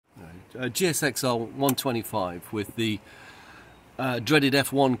GSXR125 with the dreaded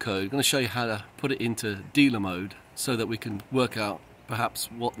F1 code. I'm going to show you how to put it into dealer mode so that we can work out perhaps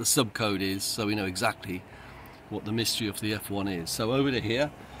what the subcode is, so we know exactly what the mystery of the F1 is. So over to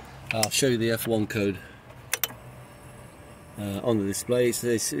here, I'll show you the F1 code on the display.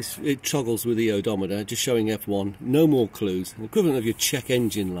 It toggles with the odometer, just showing F1, no more clues. The equivalent of your check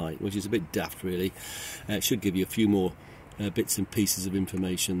engine light, which is a bit daft really. It should give you a few more bits and pieces of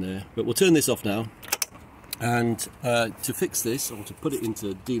information there. But we'll turn this off now. And to fix this, or to put it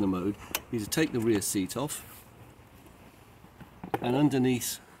into dealer mode, you need to take the rear seat off. And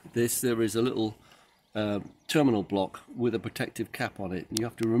underneath this there is a little terminal block with a protective cap on it. You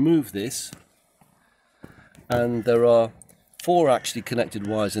have to remove this, and there are 4 actually connected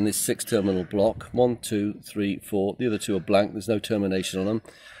wires in this 6 terminal block. 1, 2, 3, 4. The other 2 are blank, there's no termination on them.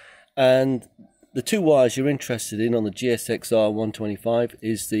 And the 2 wires you're interested in on the GSXR125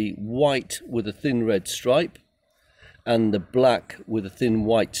 is the white with a thin red stripe and the black with a thin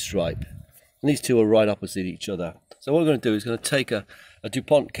white stripe. And these 2 are right opposite each other. So what we're going to do is going to take a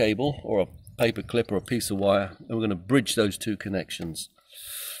DuPont cable or a paper clip or a piece of wire, and we're going to bridge those 2 connections.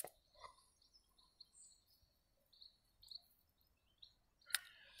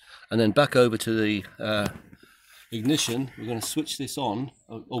 And then back over to the ignition. We're going to switch this on.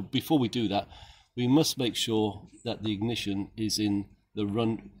 Oh, before we do that, we must make sure that the ignition is in the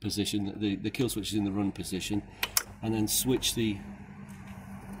run position, the kill switch is in the run position, and then switch the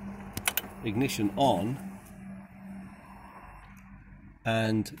ignition on,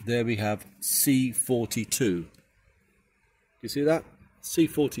 and there we have C42. You see that?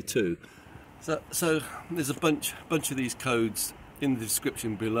 C42. So there's a bunch of these codes in the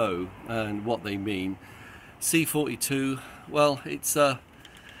description below and what they mean. C42, well, it's a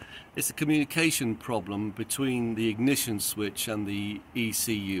communication problem between the ignition switch and the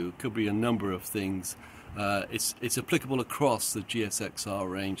ECU. It could be a number of things. It's applicable across the GSXR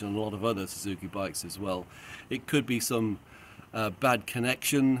range and a lot of other Suzuki bikes as well. It could be some bad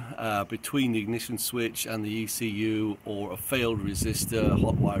connection between the ignition switch and the ECU, or a failed resistor,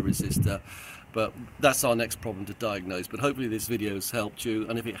 hot wire resistor. But that's our next problem to diagnose. But hopefully this video has helped you,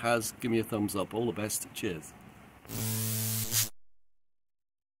 and if it has, give me a thumbs up. All the best. Cheers.